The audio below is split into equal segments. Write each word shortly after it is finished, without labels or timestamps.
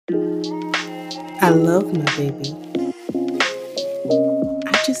I love my baby.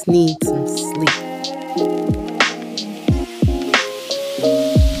 I just need some sleep.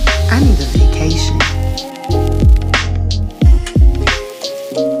 I need a vacation.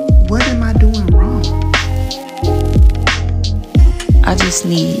 What am I doing wrong? I just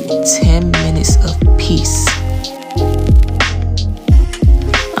need 10 minutes of peace.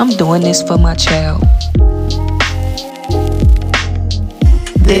 I'm doing this for my child.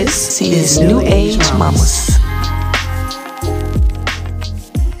 This is New Age Mamas.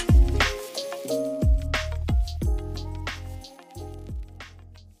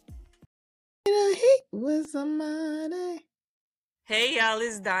 With somebody. Hey y'all,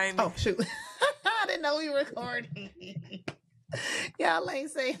 it's Diamond. Oh shoot. I didn't know we were recording. Y'all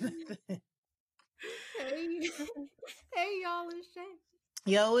ain't saying nothing. Hey y'all, it's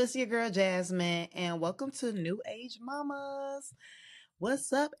Shay. Yo, it's your girl Jasmine, and welcome to New Age Mamas.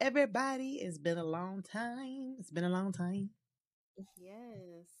 What's up, everybody? It's been a long time.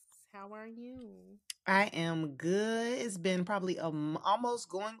 Yes. How are you? I am good. It's been probably almost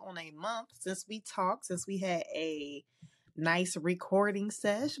going on a month since we talked, since we had a nice recording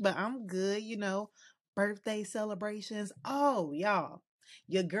sesh, but I'm good, birthday celebrations. Oh, y'all,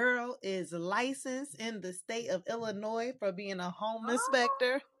 your girl is licensed in the state of Illinois for being a home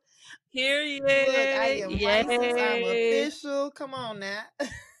inspector. Period. Look, I am licensed. I'm Yay. official. Come on now.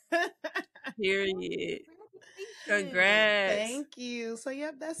 Period. Congratulations. Congrats. Thank you. So,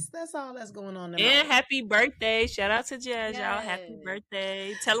 yep, that's all that's going on in And my happy birthday. Shout out to Jazz, y'all. Happy Yes.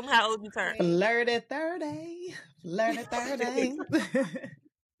 birthday. Tell them how old you turned. Flirty 30. Flirty 30.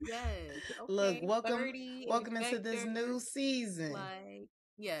 Yes. Okay. Look, welcome 30 into this inspector, new season. Like,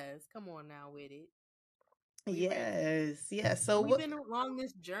 yes, come on now with it. Yes. So we've been along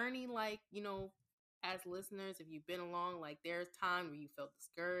this journey, as listeners, if you've been along, there's time where you felt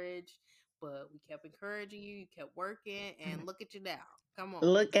discouraged, but we kept encouraging you, you kept working, and look at you now. Come on.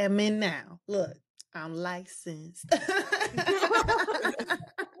 Look at me now. Look, I'm licensed.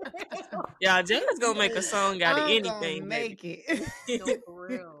 Y'all, Jazz gonna make a song out of I'm anything, gonna make baby. it. No, for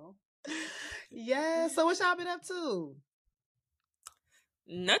real. Yeah. So what y'all been up to?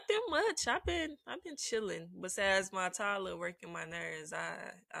 Nothing much. I've been chilling. Besides my toddler working my nerves,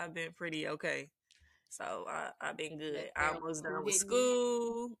 I've been pretty okay. So I've been good. I'm almost done with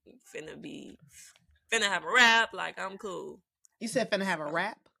school. Finna have a rap. Like, I'm cool. You said finna have a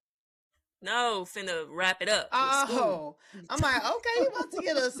rap? No, finna wrap it up with school. Oh, I'm like, okay, you about to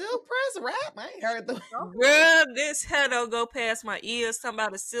get a silk press rap? I ain't heard the Girl, this hair don't go past my ears. Talking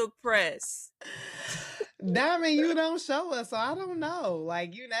about a silk press. Diamond, you don't show us, so I don't know.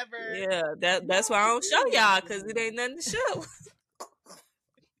 Like, you never. Yeah, that's why I don't show y'all, because it ain't nothing to show.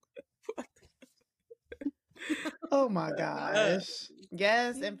 Oh my gosh.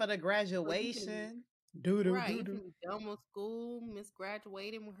 Yes, and for the graduation. Right, you can be done with school, Miss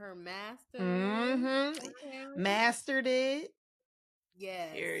graduating with her master's. Okay. Mastered it.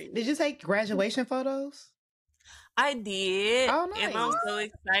 Yes. Did you take graduation photos? I did. Oh, nice. And I'm so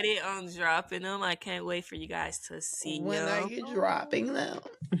excited on dropping them. I can't wait for you guys to see them. When are you dropping them?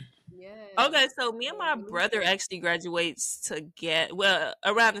 Yes. Okay, so me and my brother actually graduates together. Well,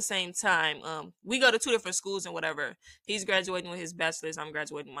 around the same time. We go to two different schools and whatever. He's graduating with his bachelor's. I'm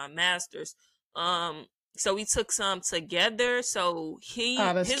graduating with my master's. So we took some together. So his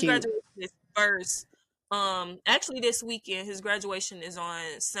cute. graduation is first. Actually, this weekend his graduation is on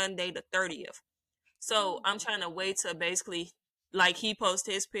Sunday the 30th. So I'm trying to wait to basically, like, he post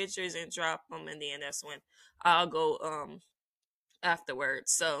his pictures and drop them, and then that's when I'll go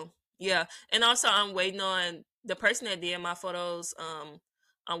afterwards. So yeah, and also I'm waiting on the person that did my photos.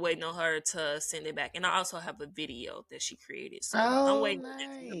 I'm waiting on her to send it back, and I also have a video that she created. So I'm waiting on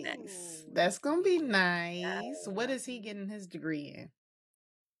that to come back. That's gonna be nice. Yeah. What is he getting his degree in?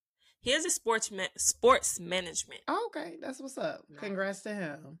 He has a sports management. Oh, okay, that's what's up. Congrats to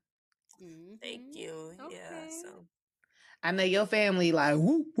him. Thank you. Okay. Yeah, so I know your family like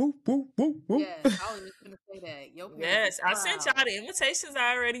whoop whoop whoop whoop whoop. Yes, I was just gonna say that. Yes, I sent y'all the invitations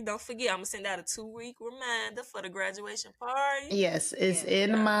already. Don't forget, I'm gonna send out a 2-week reminder for the graduation party. Yes, it's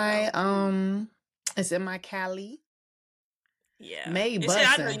in my it's in my Cali. Yeah, May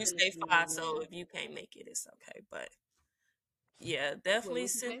I know you stay far, so if you can't make it, it's okay. But yeah, definitely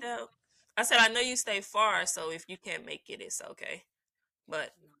send out. I said I know you stay far, so if you can't make it, it's okay.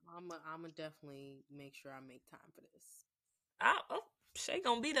 But I'm gonna definitely make sure I make time for this. Shay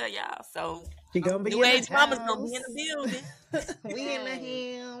gonna be there, y'all. So she gonna be New Age Mama's gonna be in the building. We in the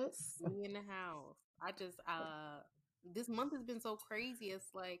house. We in the house. I just this month has been so crazy. It's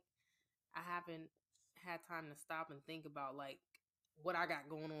like I haven't had time to stop and think about like what I got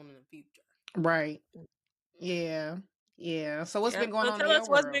going on in the future. Right. Yeah. Yeah. So what's Yeah. been going So on in tell your us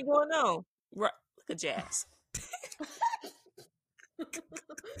what's world? been going on. Right. Look at Jazz.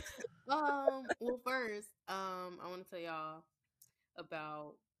 Well, first, I want to tell y'all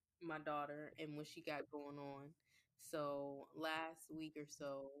about my daughter and what she got going on. So last week or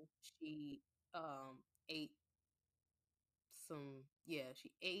so, she um ate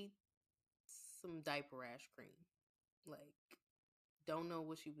she ate some diaper rash cream. Like, don't know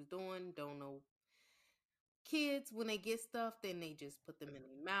what she was doing. Don't know. Kids, when they get stuff, then they just put them in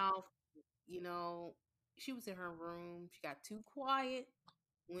their mouth. You know, she was in her room. She got too quiet.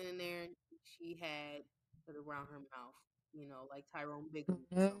 Went in there. She had put it around her mouth. Like Tyrone Biggum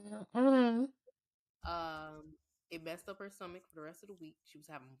or something. Mm-hmm. Um, it messed up her stomach for the rest of the week. She was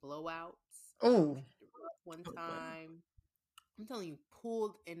having blowouts. Oh. She threw up one Oh, goodness. time. I'm telling you,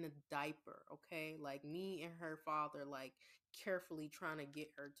 pulled in the diaper. Okay, like me and her father, like carefully trying to get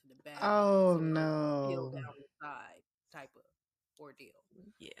her to the bathroom Oh so it didn't spill no. down the side, type of ordeal.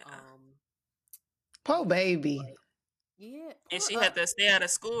 Yeah. Um, Poor yeah, baby. but yeah, And poor she us, had to stay out of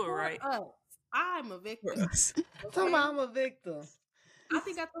school, poor right? us. I'm a For victim. us. Tell me Okay, I'm a victim. I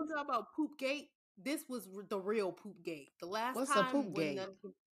think I told y'all about poop gate. This was the real poop gate. The last What's a time poop when gate?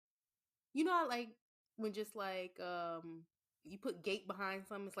 how, like when just like you put gate behind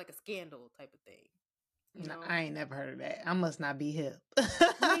something, it's like a scandal type of thing. You No, know, I ain't never heard of that. I must not be hip.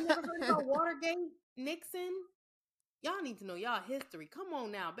 you ain't never heard about Watergate, Nixon. Y'all need to know y'all history. Come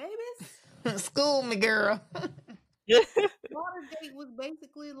on now, babies. School me, girl. Watergate was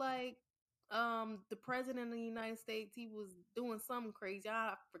basically like the president of the United States, he was doing something crazy.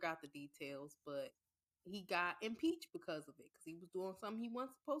 I forgot the details, but he got impeached because of it, because he was doing something he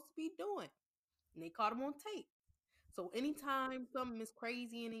wasn't supposed to be doing. And they caught him on tape. So anytime something is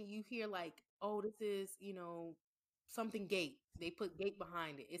crazy in it, you hear like, oh, this is, something gate. They put gate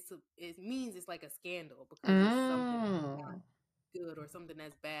behind it. It means it's like a scandal because it's something Mm. good or something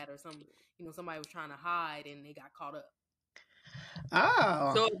that's bad or somebody was trying to hide and they got caught up.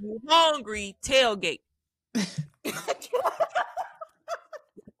 Oh. So if you're hungry, tailgate.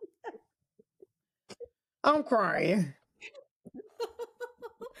 I'm crying.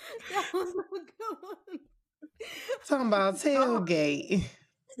 That was a good one. Talking about No, tailgate.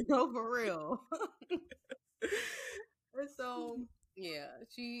 no, for real. And so yeah,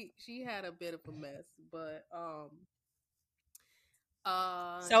 she had a bit of a mess, but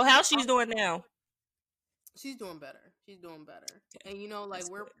So how she's doing now? she's doing better. She's doing better. Okay, And like that's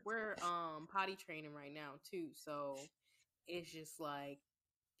good. we're potty training right now too. So it's just like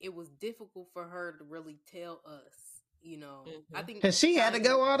it was difficult for her to really tell us. I Hmm. think Cause she had guys to have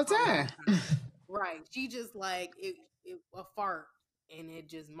go all the a hard time. time. Right. She just like it a fart and it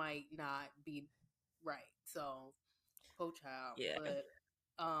just might not be right. So poor child. Yeah. But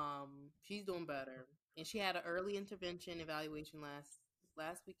she's doing better. And she had an early intervention evaluation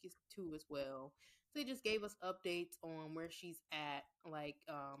last week too as well. So they just gave us updates on where she's at. Like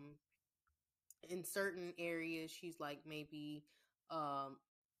in certain areas she's like maybe um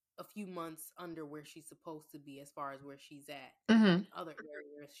a few months under where she's supposed to be as far as where she's at. Mm-hmm. In other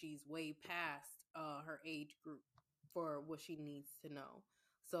areas, she's way past her age group for what she needs to know.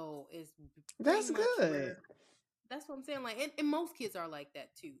 So it's pretty That's much good. where that's what I'm saying. Like, and most kids are like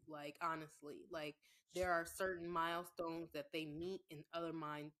that too. Like, honestly, like there are certain milestones that they meet and other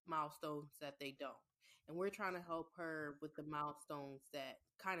milestones that they don't. And we're trying to help her with the milestones that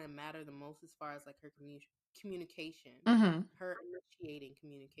kind of matter the most as far as like her communication, Mm-hmm. her initiating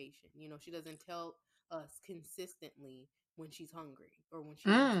communication. She doesn't tell us consistently when she's hungry or when she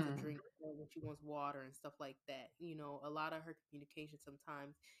wants to Mm. drink or when she wants water and stuff like that. A lot of her communication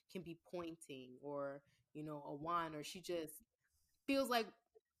sometimes can be pointing or a whine, or she just feels like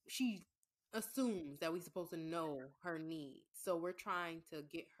she assumes that we're supposed to know her needs. So we're trying to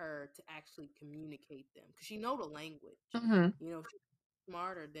get her to actually communicate them because she know the language. Mm-hmm. She's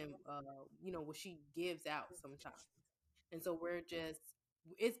smarter than what she gives out sometimes. And so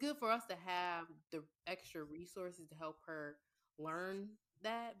it's good for us to have the extra resources to help her learn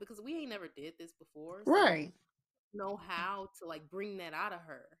that because we ain't never did this before. So Right. know how to like bring that out of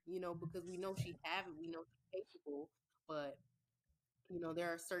her, because we know she have it, we know she's capable, but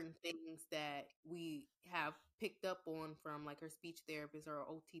there are certain things that we have picked up on from like her speech therapist or her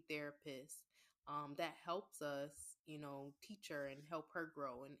OT therapist, that helps us, teach her and help her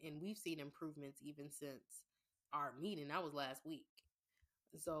grow. And we've seen improvements even since our meeting. That was last week.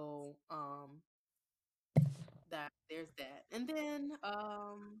 So, that there's that. And then,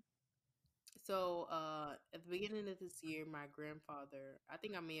 at the beginning of this year, my grandfather, I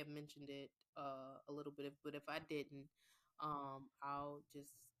think I may have mentioned it a little bit, but if I didn't, I'll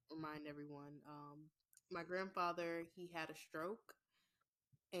just remind everyone. My grandfather, he had a stroke,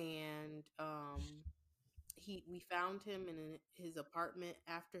 and we found him in his apartment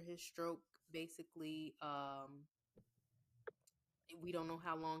after his stroke. Basically, we don't know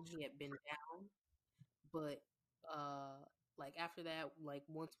how long he had been down, but uh like after that, like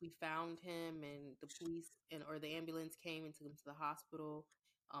once we found him and the police and or the ambulance came and took him to the hospital,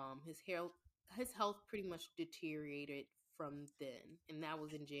 his health pretty much deteriorated from then, and that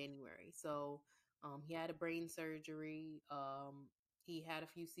was in January. So he had a brain surgery. He had a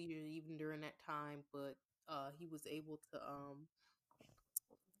few seizures even during that time, but he was able to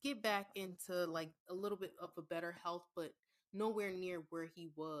get back into like a little bit of a better health, but nowhere near where he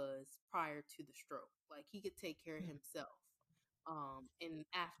was prior to the stroke. Like he could take care of himself. And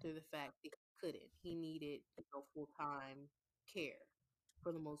after the fact, he couldn't. He needed, full time care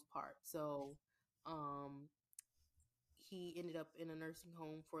for the most part. So, he ended up in a nursing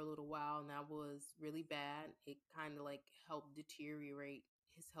home for a little while, and that was really bad. It kind of like helped deteriorate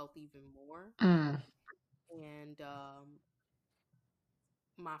his health even more. Mm. And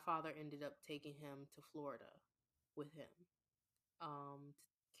my father ended up taking him to Florida with him, to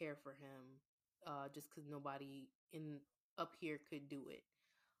care for him, just because nobody in up here could do it.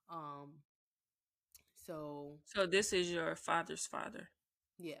 Um, so So this is your father's father.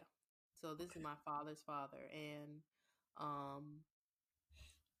 yeah, so this is Okay. my father's father, and um,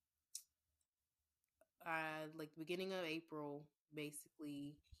 like the beginning of April,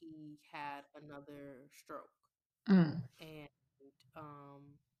 basically he had another stroke, Mm. and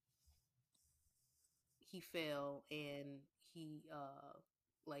um, he fell, and he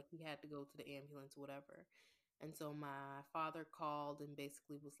had to go to the ambulance, whatever. And so my father called and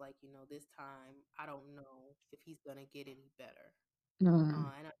basically was like, this time I don't know if he's gonna get any better, Mm. and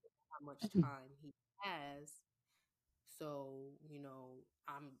I don't know how much time he has. So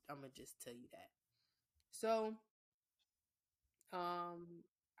I'm gonna just tell you that. So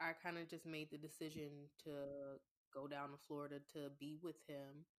I kind of just made the decision to go down to Florida to be with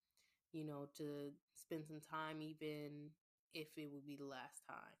him, to spend some time, even if it would be the last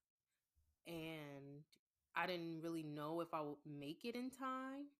time. And I didn't really know if I would make it in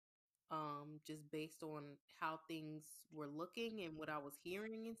time, just based on how things were looking and what I was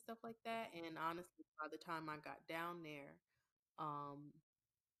hearing and stuff like that. And honestly, by the time I got down there, um,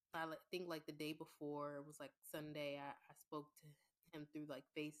 think like the day before, it was like Sunday, I spoke to him through like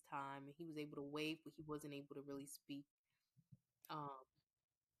FaceTime, and he was able to wave, but he wasn't able to really speak. Um,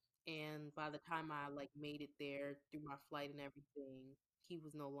 and by the time I like made it there through my flight and everything, he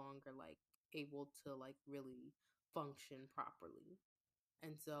was no longer like able to like really function properly.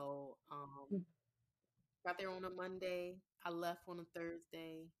 And so got there on a Monday, I left on a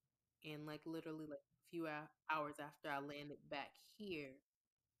Thursday, and like literally like a few hours after I landed back here,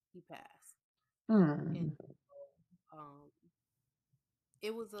 he passed. Mm. And um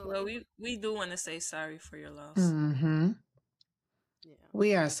it was a Well, it we do want to say sorry for your loss. Mm-hmm. yeah.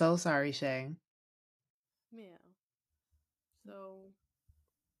 We are so sorry, Shay. Yeah. So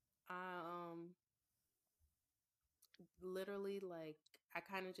I literally like I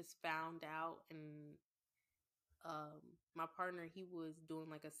kind of just found out, and my partner, he was doing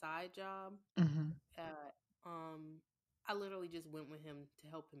like a side job Mm-hmm. at I literally just went with him to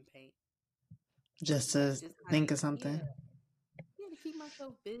help him paint. Just Like to just kind of, think of yeah, something. yeah, to keep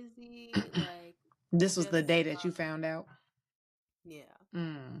myself busy, like This was the just day that you found out. yeah.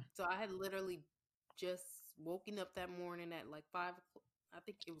 Mm. So I had literally just woken up that morning at like 5 o'clock. I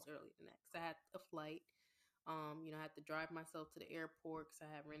think it was earlier than that because I had a flight. I had to drive myself to the airport because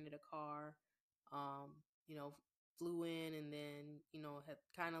I had rented a car. Um, flew in, and then had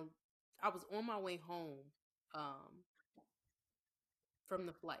kind of I was on my way home from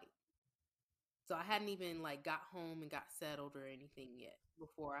the flight. So I hadn't even like got home and got settled or anything yet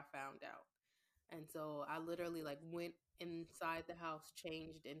before I found out. And so I literally like went inside the house,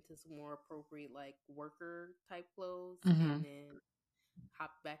 changed into some more appropriate like worker type clothes, Mm-hmm. and then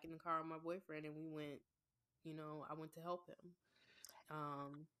hopped back in the car with my boyfriend, and we went, I went to help him.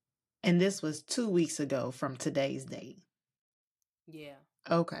 Um And this was 2 weeks ago from today's date. yeah.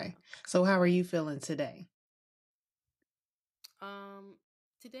 Okay. Yeah. So how are you feeling today? Um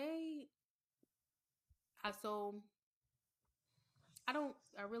Today so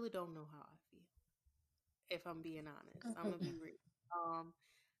I really don't know how I feel, if I'm being honest. I'm gonna be real. Um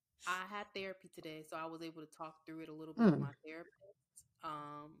I had therapy today, so I was able to talk through it a little bit with Mm. my therapist.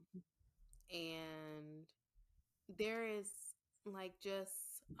 And there is like just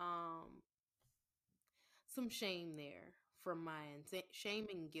some shame there from my end, shame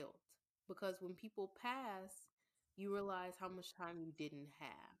and guilt, because when people pass, you realize how much time you didn't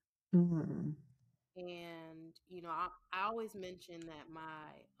have. Mm. And I always mention that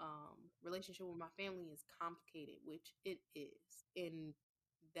my relationship with my family is complicated, which it is, and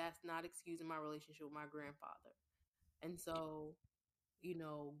that's not excusing my relationship with my grandfather. And so,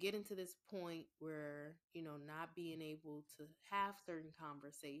 getting to this point where, not being able to have certain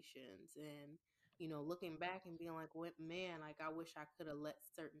conversations and, looking back and being like, what man, like I wish I could have let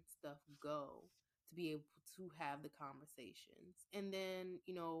certain stuff go to be able to have the conversations. And then,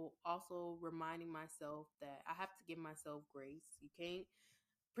 also reminding myself that I have to give myself grace. You can't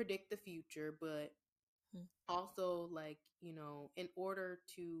predict the future, but also like, in order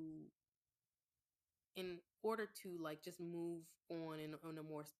to like just move on in a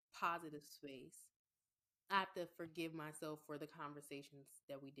more positive space, I have to forgive myself for the conversations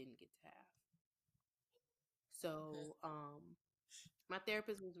that we didn't get to have. So, my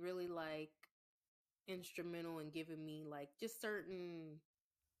therapist was really like instrumental in giving me like just certain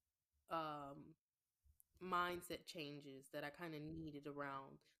um mindset changes that I kind of needed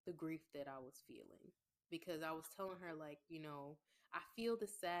around the grief that I was feeling. Because I was telling her, like, I feel the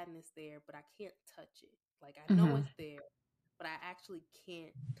sadness there, but I can't touch it. Like, I know Mm-hmm. it's there, but I actually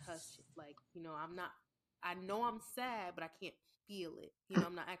can't touch it. Like, I know I'm sad, but I can't feel it.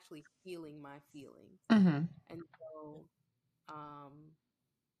 I'm not actually feeling my feelings. Mm-hmm. And so, um,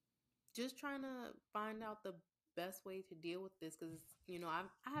 just trying to find out the best way to deal with this because, I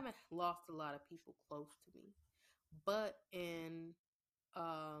haven't lost a lot of people close to me, but in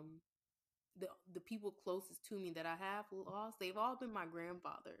um the people closest to me that I have lost, they've all been my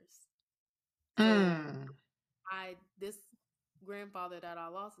grandfathers. So Mm. I this grandfather that I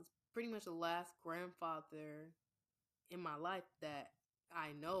lost is pretty much the last grandfather in my life that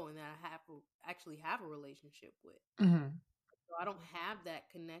I know and that actually have a relationship with. Mm-hmm. So I don't have that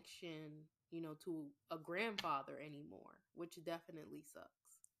connection, to a grandfather anymore, which definitely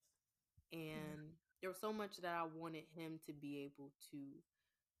sucks. And there was so much that I wanted him to be able to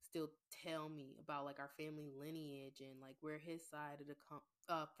still tell me about like our family lineage and like where his side of the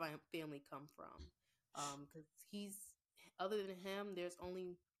family come from. Because he's other than him, there's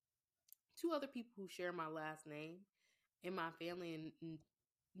only two other people who share my last name in my family, and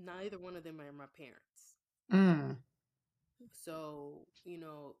neither one of them are my parents. Mm. So,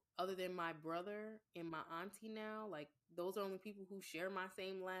 other than my brother and my auntie now, like those are only people who share my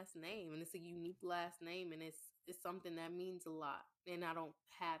same last name, and it's a unique last name, and it's something that means a lot. And I don't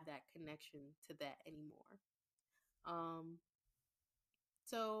have that connection to that anymore. Um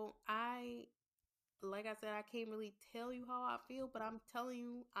so like I said, I can't really tell you how I feel, but I'm telling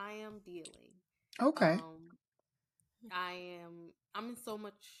you I am dealing. Okay. Um I'm in so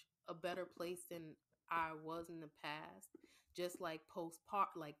much a better place than I was in the past. Just like post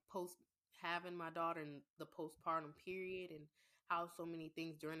having my daughter and the postpartum period and how so many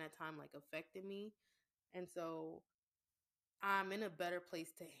things during that time like affected me. And so I'm in a better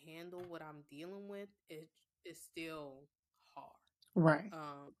place to handle what I'm dealing with. It is still hard. Right.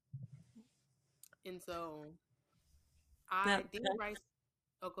 And so Now, I did write.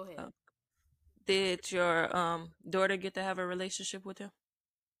 Oh, go ahead. uh, did your daughter get to have a relationship with him?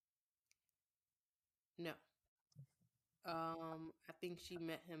 No. I think she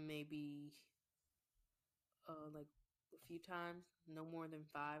met him maybe like a few times, no more than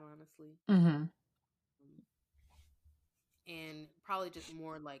five, honestly. Mm-hmm. Um, and probably just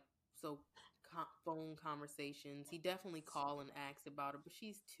more like so phone conversations. He definitely called and asked about her, but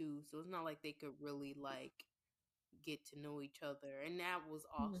she's two, so it's not like they could really like get to know each other. And that was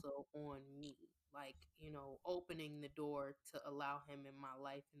Mhm. also on me, like opening the door to allow him in my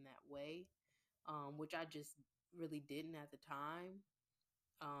life in that way, which I just really didn't at the time.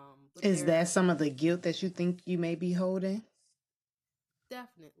 But Is that there some of the guilt that you think you may be holding?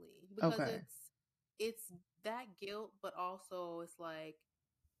 definitely, because Okay. it's that guilt, but also it's like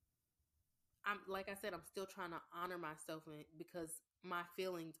I'm like I said, I'm still trying to honor myself because my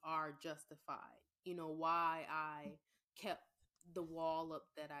feelings are justified. Why I kept the wall up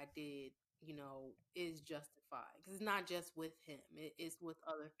that I did, is justified because it's not just with him; it's with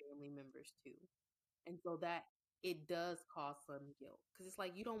other family members too. And so that it does cause some guilt because it's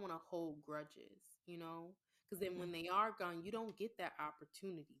like you don't want to hold grudges, because then when they are gone, you don't get that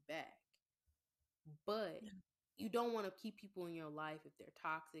opportunity back. But you don't want to keep people in your life if they're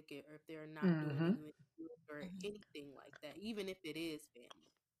toxic or if they're not doing Mm-hmm. you any good or anything like that, even if it is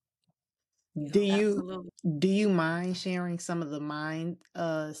family, you Do know. you Absolutely. do you mind sharing some of the mind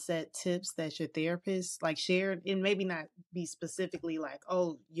set tips that your therapist like shared, and maybe not be specifically like,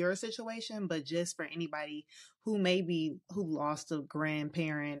 oh, your situation, but just for anybody who lost a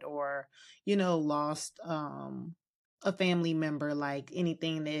grandparent or lost a family member, like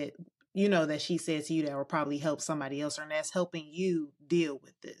anything that you know that she said to you that will probably help somebody else, or that's helping you deal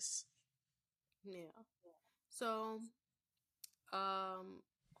with this. Yeah. So, um,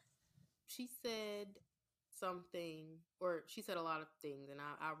 she said something, or she said a lot of things, and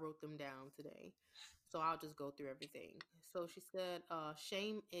I wrote them down today. So I'll just go through everything. So she said,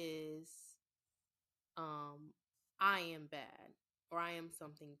 shame is um I am bad, or I am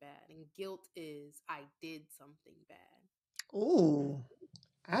something bad, and guilt is I did something bad. Ooh,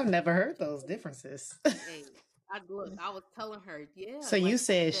 I've never heard those differences. Hey, I was telling her, yeah, So you like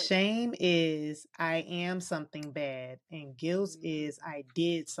said that. shame is I am something bad, and guilt Mhm. is I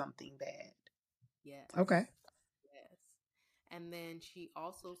did something bad. Yes. Okay. Yes. And then she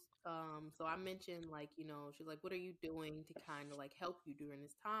also, so I mentioned, like, she's like, what are you doing to kind of like help you during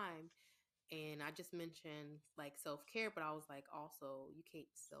this time? And I just mentioned like self care, but I was like, also, you can't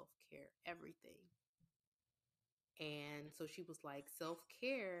self care everything. And so she was like, self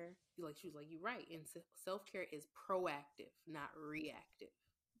care, like, she was like, you're right. And self care is proactive, not reactive.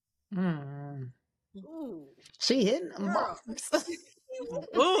 Mm. Ooh, She hitting them girl. bars.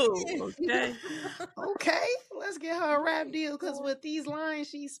 Ooh, okay. Okay, let's get her a rap Right. deal because So, with these lines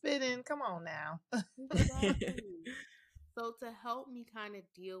she's spitting, come on now. exactly. So to help me kind of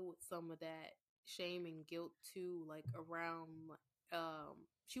deal with some of that shame and guilt too, like around,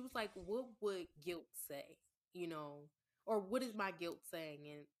 she was like, "What would guilt say?" You know, or what is my guilt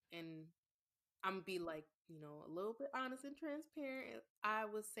saying? And I'm gonna be like, a little bit honest and transparent. I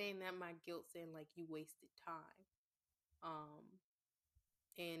was saying that my guilt saying like you wasted time, um,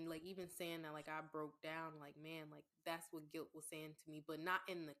 and like even saying that like I broke down, like man, like that's what guilt was saying to me, but not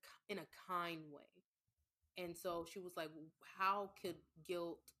in a kind way. And so she was like, how could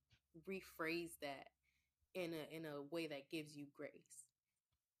guilt rephrase that in a way that gives you grace?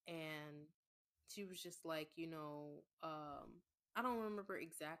 And she was just like, I don't remember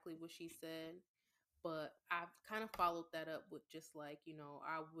exactly what she said, but I've kind of followed that up with just like,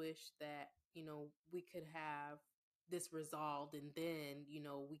 I wish that, we could have this resolved, and then,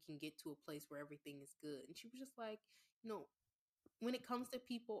 we can get to a place where everything is good. And she was just like, you know, when it comes to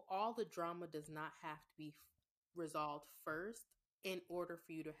people, all the drama does not have to be resolved first in order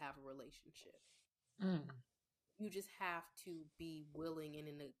for you to have a relationship. Mm. You just have to be willing and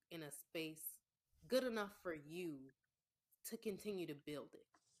in a space good enough for you to continue to build it.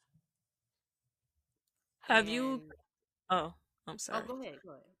 Have you? And Oh, I'm oh, sorry. go ahead,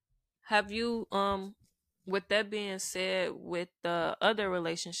 go ahead. Have you? With that being said, with the other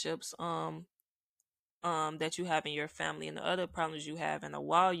relationships, that you have in your family and the other problems you have and the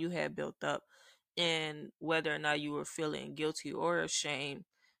wall you had built up, and whether or not you were feeling guilty or ashamed,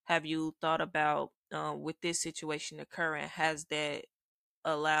 have you thought about, with this situation occurring, has that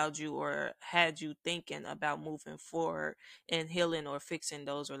allowed you or had you thinking about moving forward and healing or fixing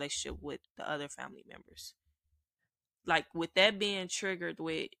those relationships with the other family members? Like with that being triggered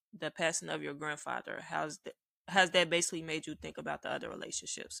with the passing of your grandfather, has that basically made you think about the other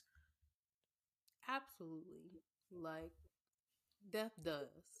relationships? Absolutely. Like death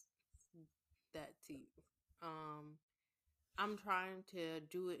does that to you. Um, I'm trying to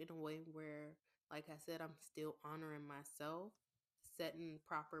do it in a way where, like I said, I'm still honoring myself, setting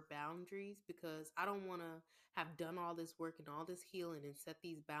proper boundaries, because I don't want to have done all this work and all this healing and set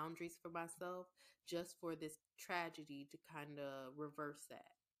these boundaries for myself just for this tragedy to kind of reverse that,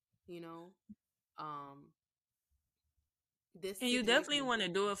 you know? Um, this And you definitely situation, want to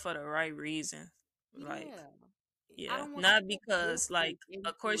do it for the right reason. Like, yeah, I yeah, don't want to not put because, guilty like,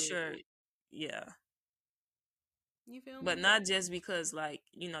 of into course it. yeah, You feel but me? not just because, like,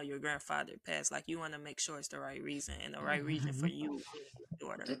 your grandfather passed. Like, you want to make sure it's the right reason and the right reason for Mm-hmm. you and your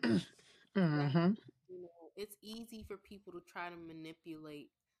daughter. Mm-hmm. Exactly. It's easy for people to try to manipulate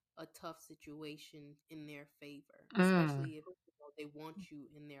a tough situation in their favor, Mm. especially if they want you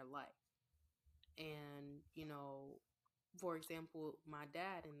in their life. And for example, my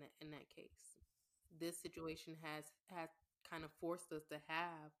dad in that case, this situation has kind of forced us to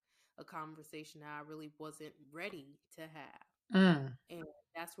have a conversation that I really wasn't ready to have. Mm. And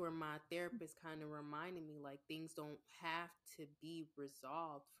that's where my therapist kind of reminded me, like, things don't have to be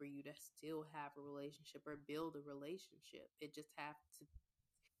resolved for you to still have a relationship or build a relationship. It just have to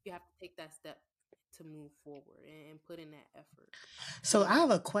you have to take that step to move forward and put in that effort, So you I know?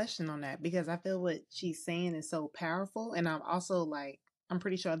 have a question on that because I feel what she's saying is so powerful, and I'm also like I'm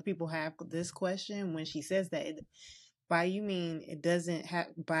pretty sure other people have this question when she says that. By you mean it doesn't have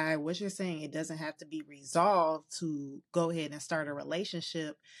by what you're saying it doesn't have to be resolved to go ahead and start a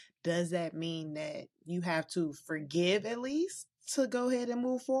relationship. Does that mean that you have to forgive at least to go ahead and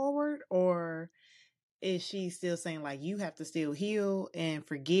move forward, or is she still saying like you have to still heal and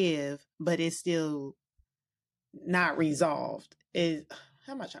forgive, but it's still not resolved? Is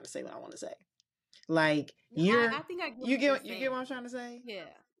how am I trying to say what I want to say? Like No, I think I get you what you're get saying. what I'm trying to say? Yeah.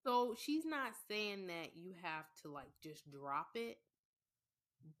 So she's not saying that you have to like just drop it,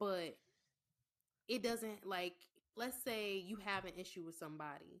 but it doesn't like, let's say you have an issue with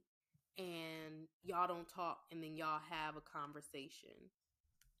somebody and y'all don't talk and then y'all have a conversation.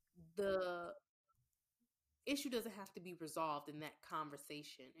 The issue doesn't have to be resolved in that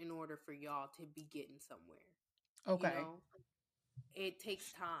conversation in order for y'all to be getting somewhere. You Okay. know, it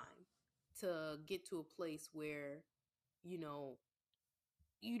takes time to get to a place where, you know,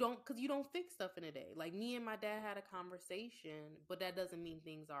 because you don't fix stuff in a day. Like me and my dad had a conversation, but that doesn't mean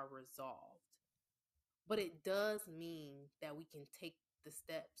things are resolved. But it does mean that we can take the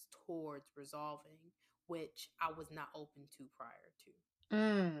steps towards resolving, which I was not open to prior to.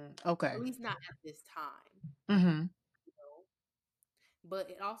 Okay. At least not at this time. Mm-hmm. You know? But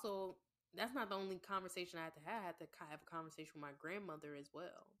it also, that's not the only conversation I had to have. I had to have a conversation with my grandmother as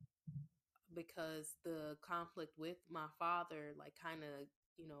well, because the conflict with my father, like, kind of,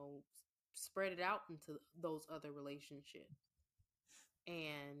 you know, spread it out into those other relationships.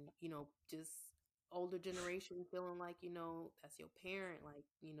 And, you know, just older generation feeling like, you know, that's your parent, like,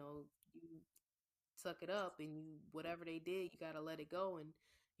 you know, you suck it up, and you, whatever they did, you got to let it go. And,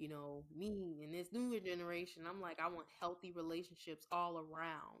 you know, me and this newer generation, I'm like, I want healthy relationships all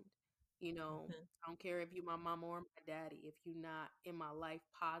around. You know, Mhm. I don't care if you're my mama or my daddy, if you're not in my life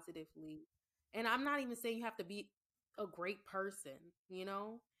positively. And I'm not even saying you have to be a great person, you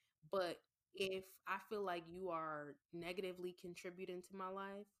know, but if I feel like you are negatively contributing to my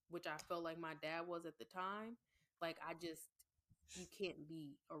life, which I felt like my dad was at the time, like, I just, you can't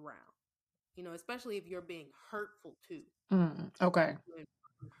be around, you know, especially if you're being hurtful too. Okay. You're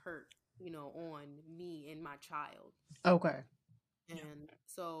hurt, you know, on me and my child. Okay. Yeah. And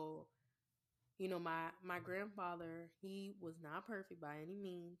so, you know, my grandfather, he was not perfect by any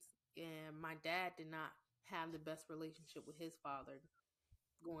means, and my dad did not have the best relationship with his father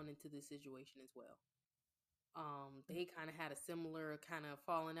going into this situation as well. They kind of had a similar kind of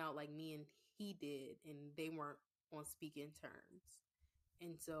falling out like me and he did, and they weren't on speaking terms.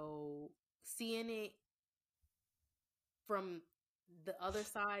 And so seeing it from the other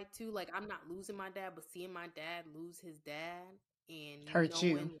side too, like, I'm not losing my dad, but seeing my dad lose his dad, and Hurt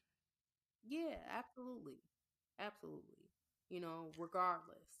you. knowing, yeah, absolutely, absolutely, you know,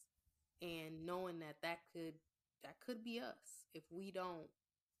 regardless, and knowing that that could be us if we don't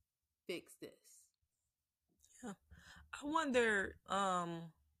fix this. Yeah. I wonder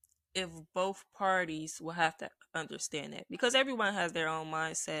if both parties will have to understand that, because everyone has their own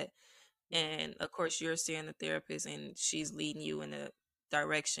mindset. Yeah. And of course you're seeing a therapist and she's leading you in a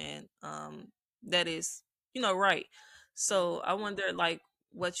direction that is, right. Mm-hmm. So I wonder, like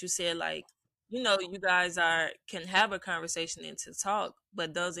what you said, like, you guys are can have a conversation and to talk,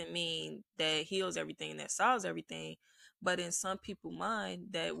 but doesn't mean that heals everything, that solves everything. But in some people's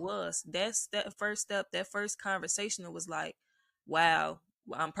mind, that's that first step, that first conversation, it was like, wow,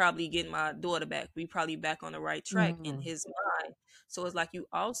 I'm probably getting my daughter back, we probably back on the right track in Mm. his mind. So it's like you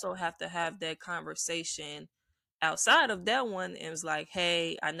also have to have that conversation outside of that one. And it's like,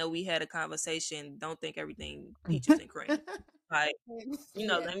 hey, I know we had a conversation. Don't think everything peaches and cream. Like,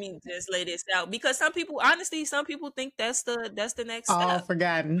 Yeah. let me just lay this out. Because some people, honestly, some people think that's the next All step.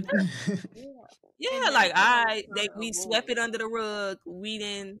 forgotten. Yeah. And Yeah, that's like what I was trying to we swept avoid. it under the rug. We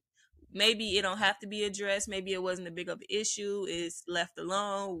didn't. Maybe it don't have to be addressed. Maybe it wasn't a big of an issue. It's left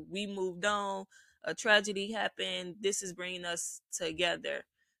alone. We moved on. A tragedy happened. This is bringing us together.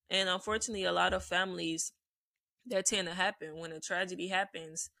 And unfortunately, a lot of families, that tend to happen when a tragedy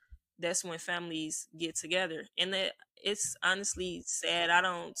happens. That's when families get together, and it's honestly sad. I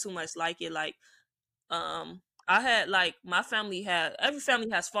don't too much like it. Like, I had, like, my family had every family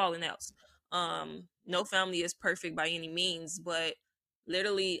has fallen outs. No family is perfect by any means, but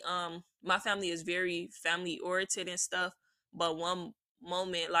literally, my family is very family oriented and stuff. But one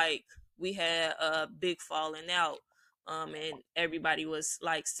moment, like, we had a big falling out, and everybody was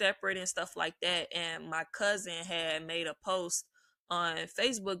like separate and stuff like that. And my cousin had made a post on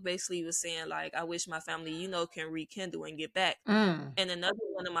Facebook, basically was saying like, I wish my family, can rekindle and get back. Mm. And another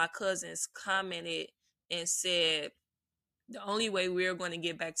one of my cousins commented and said, the only way we're going to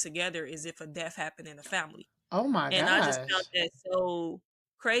get back together is if a death happened in the family. Oh my And I just found gosh. that so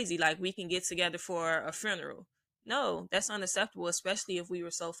crazy. Like, we can get together for a funeral. No, that's unacceptable, especially if we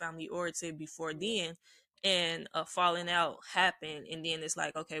were so family oriented before then, and a falling out happened. And then it's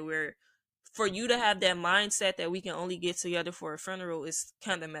like, okay, for you to have that mindset that we can only get together for a funeral is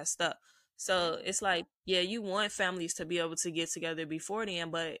kind of messed up. So it's like, yeah, you want families to be able to get together before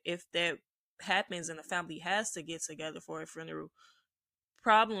then, but if that happens and the family has to get together for a funeral,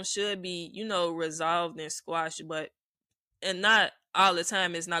 problems should be, resolved and squashed, but and not all the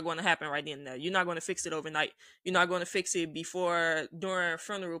time. It's not going to happen right then and there. You're not going to fix it overnight. You're not going to fix it before during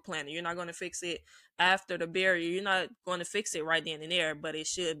funeral planning. You're not going to fix it after the burial. You're not going to fix it right then and there, but it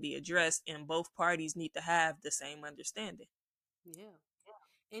should be addressed, and both parties need to have the same understanding. Yeah.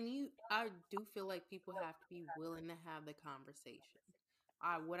 And I do feel like people have to be willing to have the conversation.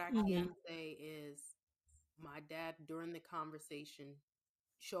 What I Mm-hmm. can say is my dad during the conversation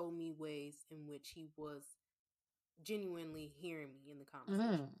showed me ways in which he was genuinely hearing me in the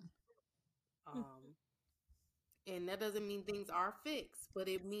conversation. Mm. Um, and that doesn't mean things are fixed, but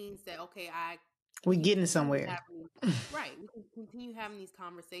it means that okay, we We can getting continue somewhere. having right, we can continue having these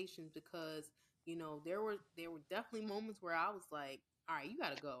conversations because there were definitely moments where I was like, all right, you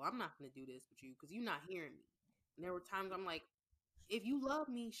got to go. I'm not going to do this with you because you're not hearing me. And there were times I'm like, if you love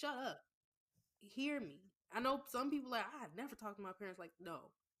me, shut up, hear me. I know some people like I never talk to my parents. Like, no,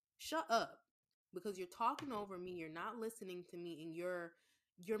 shut up, because you're talking over me. You're not listening to me, and you're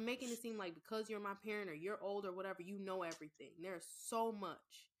making it seem like because you're my parent or you're old or whatever, you know everything. There's so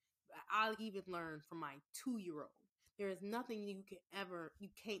much I'll even learn from my 2-year old. There is nothing you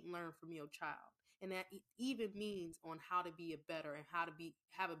can't learn from your child, and that even means on how to be a better and how to be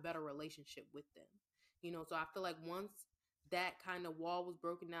have a better relationship with them. So I feel like once that kind of wall was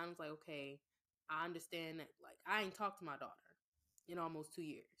broken down, it's like okay, I understand that. Like I ain't talked to my daughter in almost 2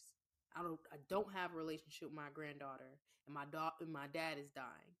 years. I don't have a relationship with my granddaughter, and my dad is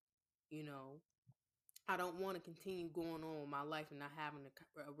dying. You know, I don't want to continue going on with my life and not having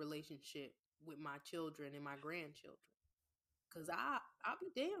a relationship with my children and my grandchildren. Cause I'll be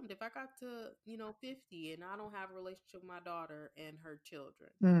damned if I got to 50 and I don't have a relationship with my daughter and her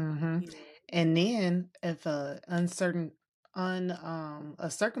children. Hmm. You know, And then if a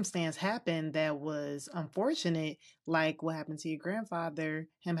circumstance happened that was unfortunate, like what happened to your grandfather,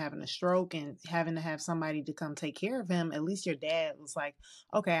 him having a stroke and having to have somebody to come take care of him, at least your dad was like,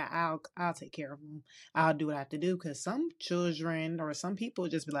 okay, I'll take care of him. I'll do what I have to do. Because some children or some people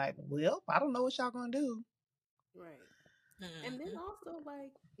just be like, well, I don't know what y'all gonna do. right? And then Mm-hmm. also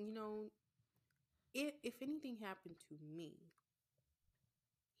like if anything happened to me,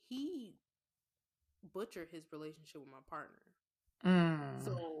 he butchered his relationship with my partner. Mm.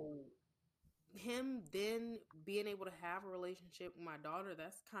 So him then being able to have a relationship with my daughter,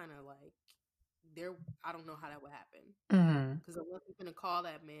 that's kind of like there. I don't know how that would happen Mm. because unless you're gonna call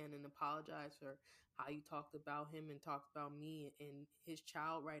that man and apologize for how you talked about him and talked about me and his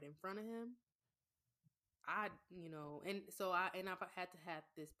child right in front of him, and so I've had to have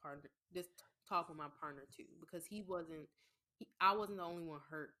this talk with my partner too, because I wasn't the only one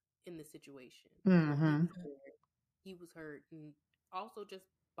hurt in the situation. He Mm-hmm. was there, he was hurt, and also just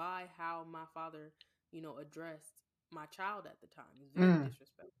by how my father, addressed my child at the time was very Mm.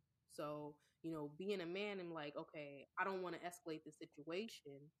 disrespectful. So, being a man, I'm like, okay, I don't want to escalate the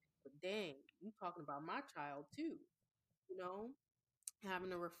situation, but dang, you talking about my child too, you know?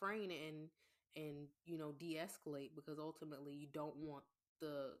 Having to refrain and de-escalate, because ultimately you don't want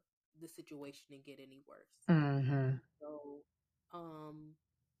the the situation to get any worse. Mm-hmm. So um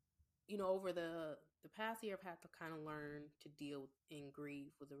over the past year, I've had to kind of learn to deal and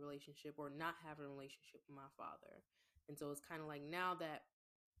grieve with a relationship or not having a relationship with my father. And so it's kind of like now that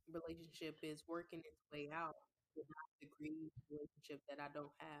relationship is working its way out, to not to grieve the relationship that I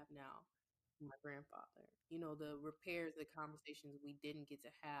don't have now with my grandfather. The repairs, the conversations we didn't get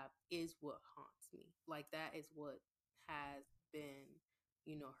to have is what haunts me. Like that is what has been,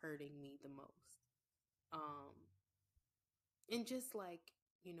 hurting me the most. Um, and just like,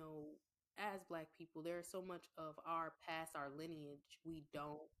 you know, as Black people, there is so much of our past, our lineage we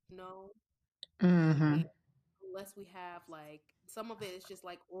don't know. Mm-hmm. And unless we have like some of it is just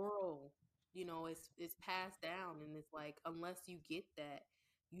like oral, it's passed down, and it's like unless you get that,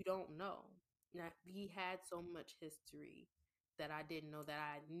 you don't know. Now, he had so much history that I didn't know, that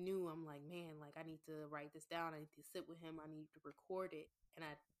I knew. I'm like, man, like I need to write this down. I need to sit with him. I need to record it, and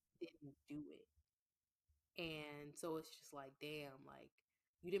I didn't do it. And so it's just like, damn, like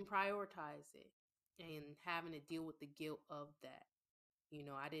you didn't prioritize it, and having to deal with the guilt of that.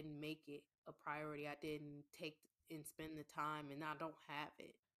 I didn't make it a priority. I didn't take and spend the time, and I don't have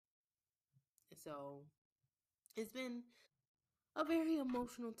it. And so it's been a very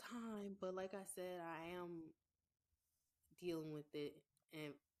emotional time, but like I said, I am dealing with it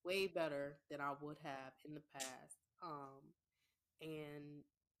and way better than I would have in the past. And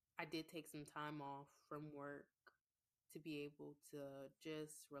I did take some time off from work to be able to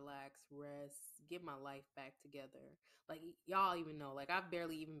just relax, rest, get my life back together. Like y'all even know, like I've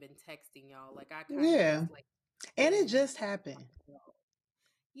barely even been texting y'all. Like I kind of Yeah. just like And it been just happened.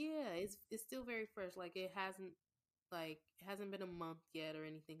 yeah, it's still very fresh. Like it hasn't been a month yet or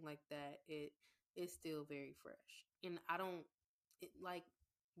anything like that. It's still very fresh. And I don't like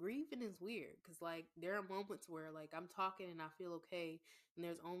grieving is weird because like there are moments where like I'm talking and I feel okay, and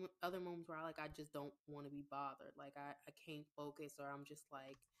there's other moments where I just don't want to be bothered. Like I can't focus, or I'm just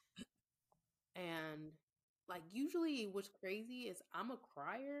like, and like usually what's crazy is I'm a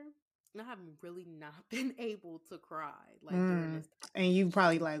crier, and I have really not been able to cry like during Mm. this time. And you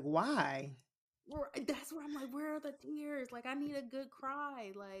probably like, why? That's where I'm like, where are the tears? Like I need a good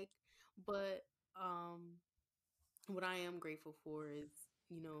cry. Like, but um what I am grateful for is,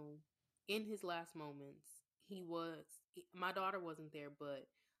 you know, in his last moments, my daughter wasn't there, but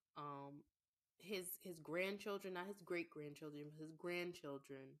um his grandchildren, not his great grandchildren, but his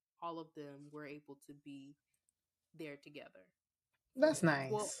grandchildren, all of them were able to be there together for That's him.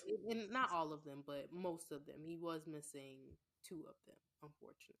 Well, nice. and not all of them, but most of them. He was missing two of them,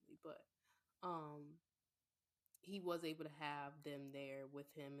 unfortunately, but um he was able to have them there with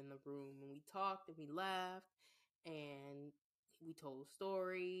him in the room, and we talked and we laughed and we told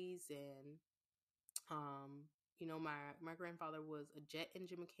stories. And you know, my grandfather was a jet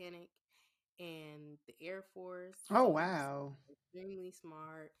engine mechanic in the Air Force, Oh, so he was wow. extremely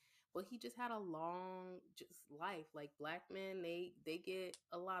smart. But he just had a long just life. Like black men, they get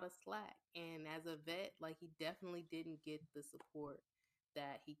a lot of slack, and as a vet, like he definitely didn't get the support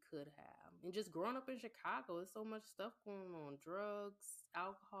that he could have. And just growing up in Chicago, there's so much stuff going on: drugs,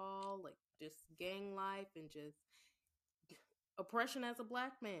 alcohol, like just gang life, and just oppression as a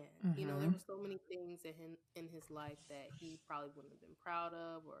black man. You know, there Mm-hmm. were so many things in his life that he probably wouldn't have been proud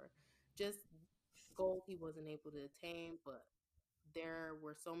of, or just goals he wasn't able to attain. But there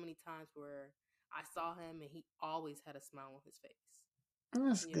were so many times where I saw him and he always had a smile on his face.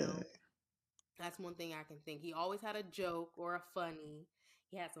 That's You know, good. that's one thing I can think. He always had a joke or a funny.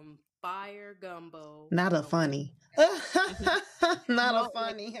 He had some fire gumbo. I Not don't a know where funny. Not a no, like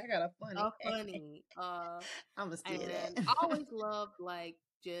funny. I got a funny. a funny. I'm going to steal And I that. always loved like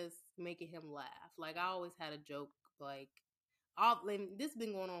just making him laugh. Like I always had a joke like this has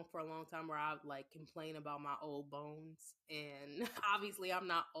been going on for a long time where I like complain about my old bones, and obviously I'm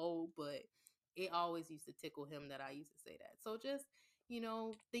not old, but it always used to tickle him that I used to say that. So just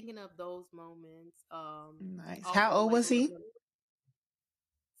thinking of those moments. Nice. How Also old like was he? living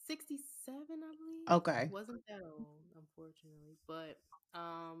 67, I believe. Okay. Wasn't that old, unfortunately, but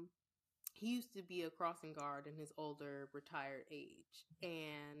um he used to be a crossing guard in his older retired age,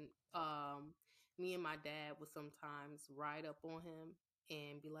 and me and my dad would sometimes ride up on him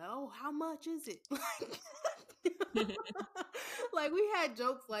and be like, oh, how much is it? Like we had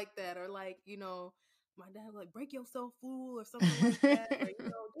jokes like that, or like my dad would like, break yourself, fool, or something like that, like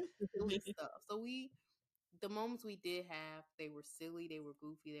just silly stuff. So the moments we did have, they were silly, they were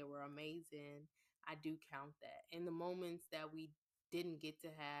goofy, they were amazing. I do count that. And the moments that we didn't get to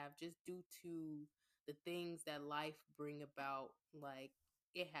have, just due to the things that life bring about, like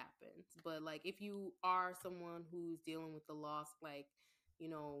it happens. But like if you are someone who's dealing with the loss, like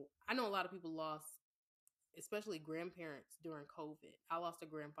I know a lot of people lost, especially grandparents during COVID. I lost a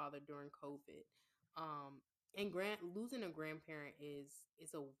grandfather during COVID. And losing a grandparent is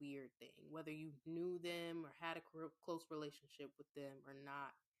a weird thing. Whether you knew them or had a close relationship with them or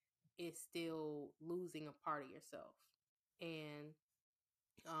not, it's still losing a part of yourself. And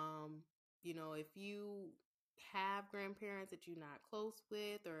if you have grandparents that you're not close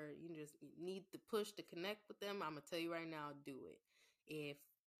with, or you just need the push to connect with them, I'm gonna tell you right now, do it. If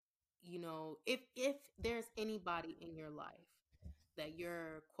there's anybody in your life that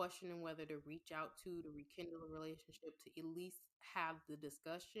you're questioning whether to reach out to rekindle a relationship, to at least have the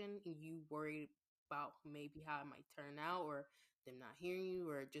discussion, and you worried about maybe how it might turn out, or them not hearing you,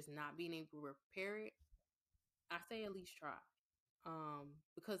 or just not being able to repair it, I say at least try.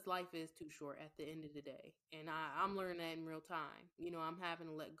 Because life is too short at the end of the day. And I'm learning that in real time. I'm having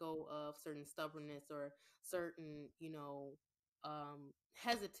to let go of certain stubbornness or certain,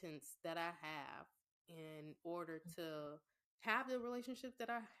 hesitance that I have in order to have the relationships that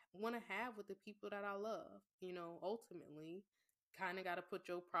I want to have with the people that I love. Ultimately, kind of got to put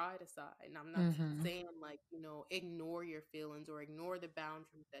your pride aside. And I'm not Mm-hmm. saying like, ignore your feelings or ignore the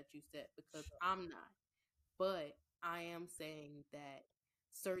boundaries that you set, because I'm not. But I am saying that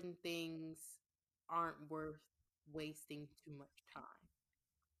certain things aren't worth wasting too much time.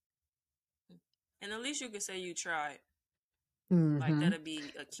 And at least you can say you tried. Like Mm-hmm. that'll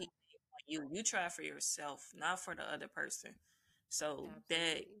be a key thing. Like you. You try for yourself, not for the other person. So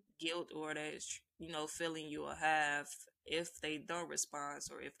that Absolutely. guilt or that feeling you will have if they don't respond,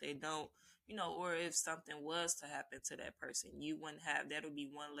 or if they don't, or if something was to happen to that person, you wouldn't have. That'll be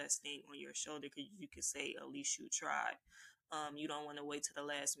one less thing on your shoulder, because you could say at least you tried. You don't want to wait to the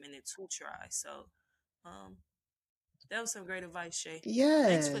last minute to try. So um, that was some great advice, Shay.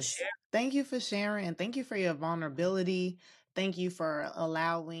 Thanks for Yes. sharing. Thank you for sharing and thank you for your vulnerability. Thank you for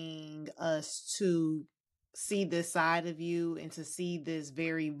allowing us to see this side of you and to see this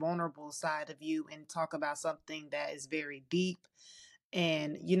very vulnerable side of you and talk about something that is very deep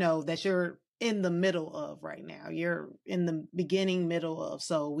and that you're in the middle of right now. You're in the beginning, middle of.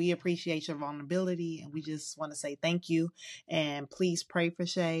 So we appreciate your vulnerability and we just want to say thank you and please pray for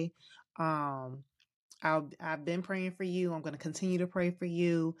Shay. Um I've been praying for you. I'm going to continue to pray for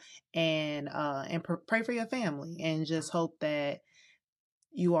you and pray for your family and just hope that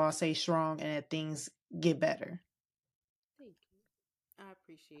you all stay strong and that things get better. Thank you. I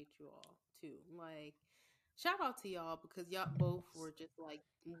appreciate you all too. Like, shout out to y'all because y'all both were just like,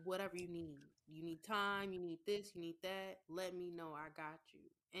 whatever you need. You need time, you need this, you need that. Let me know. I got you.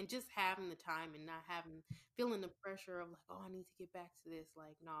 And just having the time and not having, feeling the pressure of like, oh, I need to get back to this.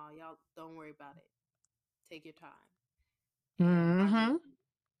 Like, no, y'all don't worry about it. Take your time. And I really Mm-hmm. need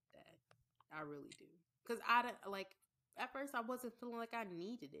that. I really do. Because like, at first I wasn't feeling like I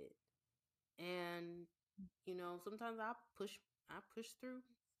needed it. And sometimes I push through.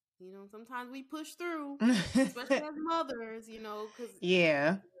 Sometimes we push through, especially as mothers, because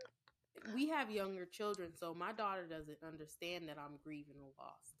Yeah. we have younger children. So my daughter doesn't understand that I'm grieving the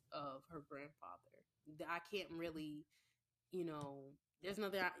loss of her grandfather. I can't really, you know, there's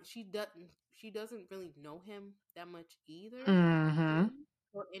nothing she doesn't really know him that much either. Mm-hmm.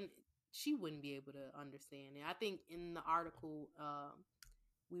 And she wouldn't be able to understand it. I think in the article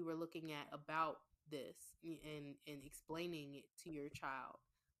we were looking at about this and explaining it to your child,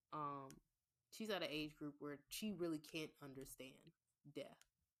 um she's at an age group where she really can't understand death,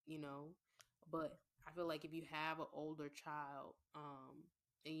 you know but I feel like if you have an older child,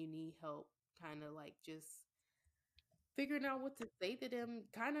 and you need help kind of like just figuring out what to say to them,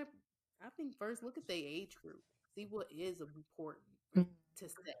 kind of, I think first look at the age group, see what is important to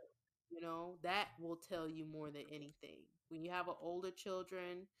say. That will tell you more than anything. When you have an older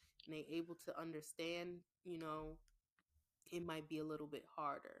children and they able to understand, it might be a little bit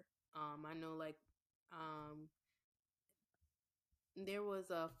harder. I know, like, um, there was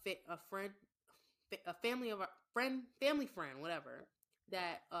a friend, a family of a friend, family friend, whatever,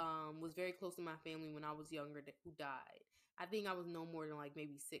 that was very close to my family when I was younger, who died. I think I was no more than like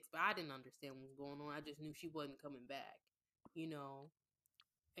maybe 6, but I didn't understand what was going on. I just knew she wasn't coming back, you know.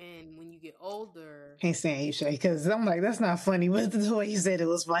 And when you get older, Can't stand you, Shay, because I'm like, that's not funny, but the way you said it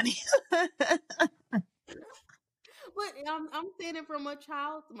was funny. but I'm saying it from a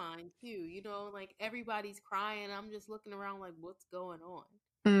child's mind too, like everybody's crying. I'm just looking around like, what's going on?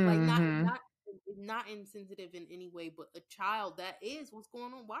 Like, not Mm-hmm. not insensitive in any way, but a child, that is what's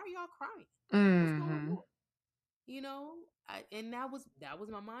going on. Why are y'all crying? What's going Mm-hmm. on? And that was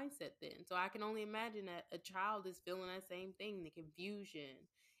my mindset then. So I can only imagine that a child is feeling that same thing, the confusion,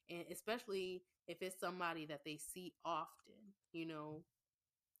 and especially if it's somebody that they see often,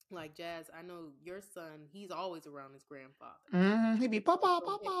 like Jazz. I know your son; he's always around his grandfather. Mm-hmm. He'd be papa, So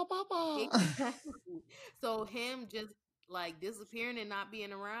papa, papa. exactly. So him just like disappearing and not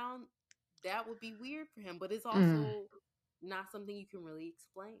being around, that would be weird for him. But it's Mm. also not something you can really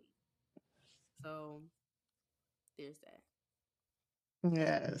explain. So there's that.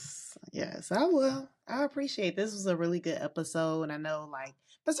 Yes, yes, I will. I appreciate this was a really good episode, and I know like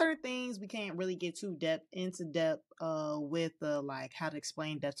for certain things we can't really get too depth with the like how to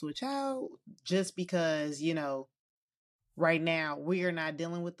explain death to a child, just because right now we are not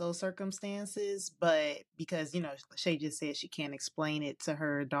dealing with those circumstances, but because Shay just said she can't explain it to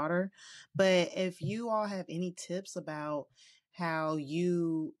her daughter. But if you all have any tips about how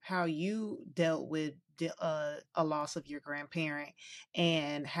you dealt with a loss of your grandparent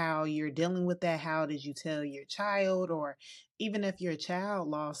and how you're dealing with that, how did you tell your child, or even if your child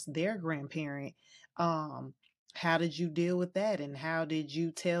lost their grandparent, um how did you deal with that and how did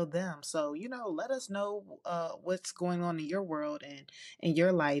you tell them? So let us know what's going on in your world and in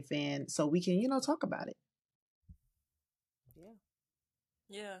your life, and so we can talk about it. Yeah.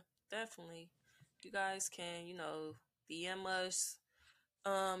 Yeah, definitely. You guys can, DM us.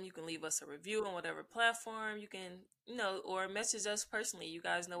 You can leave us a review on whatever platform. You can, or message us personally. You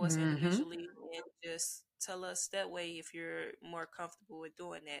guys know us Mm-hmm. individually, and just tell us that way if you're more comfortable with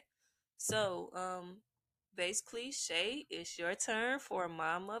doing that. So, basically, Shay, it's your turn for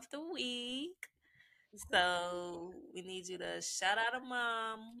Mom of the Week. So we need you to shout out a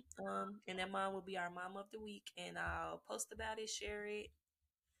mom, and that mom will be our Mom of the Week, and I'll post about it, share it.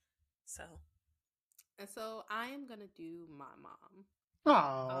 So And so I am gonna do my mom.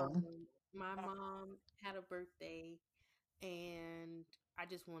 Oh, Um, my mom had a birthday, and I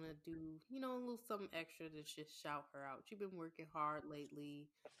just want to do, a little something extra to just shout her out. She's been working hard lately,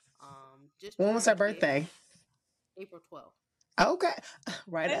 just when was trying her to get birthday? April 12th. Okay,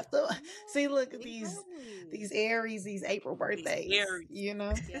 right okay, after. See, Yeah, look at exactly. these Aries, these April these birthdays. Aries. You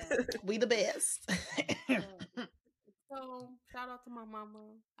know, Yes, we the best. yes. So shout out to my mama.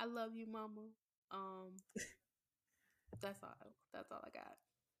 I love you, mama. Um, that's all. That's all I got.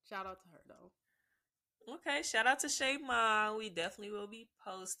 Shout out to her though. Okay, shout out to Shay Mom. We definitely will be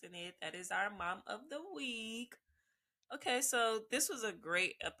posting it. That is our Mom of the Week. Okay, so this was a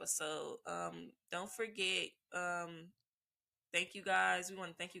great episode. Don't forget, thank you guys. We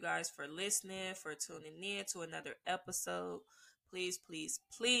want to thank you guys for listening, for tuning in to another episode. Please, please,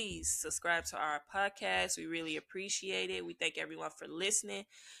 please subscribe to our podcast. We really appreciate it. We thank everyone for listening.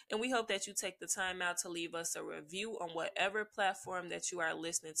 And we hope that you take the time out to leave us a review on whatever platform that you are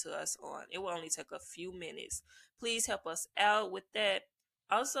listening to us on. It will only take a few minutes. Please help us out with that.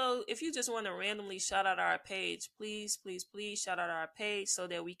 Also, if you just want to randomly shout out our page, please, please, please shout out our page so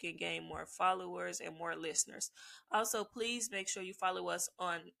that we can gain more followers and more listeners. Also, please make sure you follow us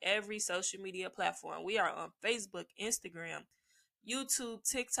on every social media platform. We are on Facebook, Instagram, YouTube,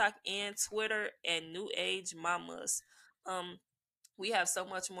 TikTok, and Twitter, and New Age Mamas. Um, we have so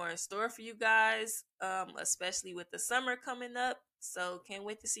much more in store for you guys, especially with the summer coming up. So can't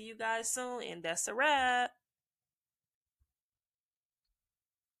wait to see you guys soon. And that's a wrap.